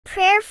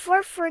Prayer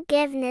for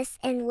forgiveness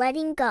and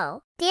letting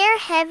go. Dear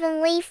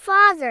Heavenly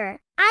Father,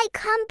 I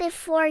come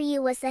before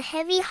you with a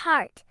heavy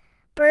heart,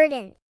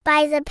 burdened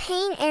by the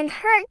pain and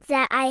hurt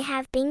that I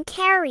have been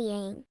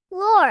carrying.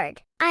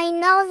 Lord, I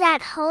know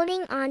that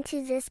holding on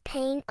to this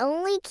pain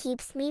only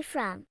keeps me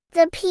from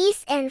the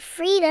peace and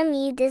freedom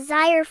you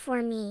desire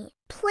for me.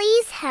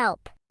 Please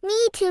help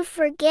me to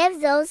forgive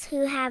those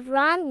who have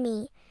wronged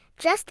me,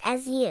 just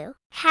as you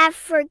have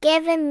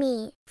forgiven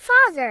me.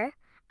 Father,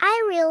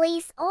 I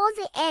release all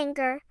the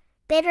anger,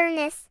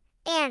 bitterness,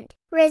 and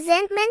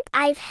resentment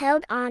I've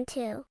held on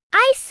to.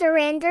 I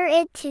surrender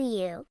it to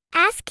you,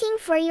 asking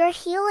for your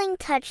healing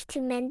touch to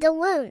mend the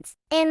wounds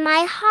in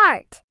my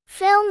heart.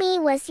 Fill me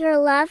with your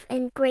love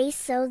and grace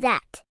so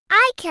that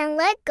I can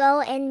let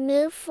go and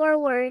move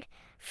forward,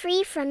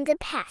 free from the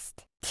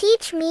past.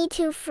 Teach me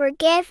to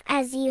forgive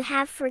as you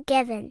have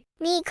forgiven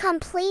me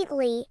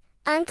completely,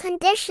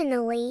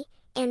 unconditionally,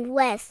 and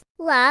with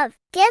love.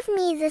 Give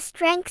me the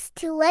strength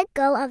to let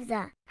go of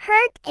the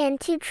hurt and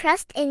to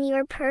trust in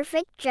your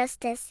perfect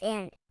justice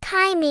and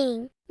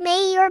timing.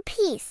 May your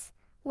peace,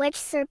 which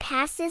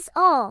surpasses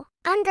all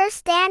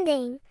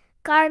understanding,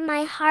 guard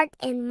my heart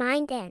and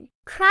mind in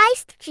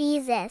Christ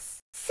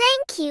Jesus.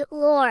 Thank you,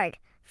 Lord,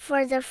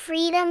 for the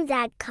freedom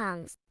that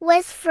comes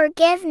with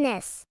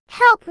forgiveness.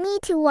 Help me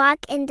to walk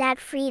in that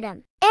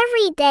freedom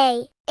every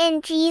day.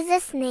 In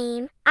Jesus'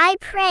 name, I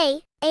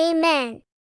pray. Amen.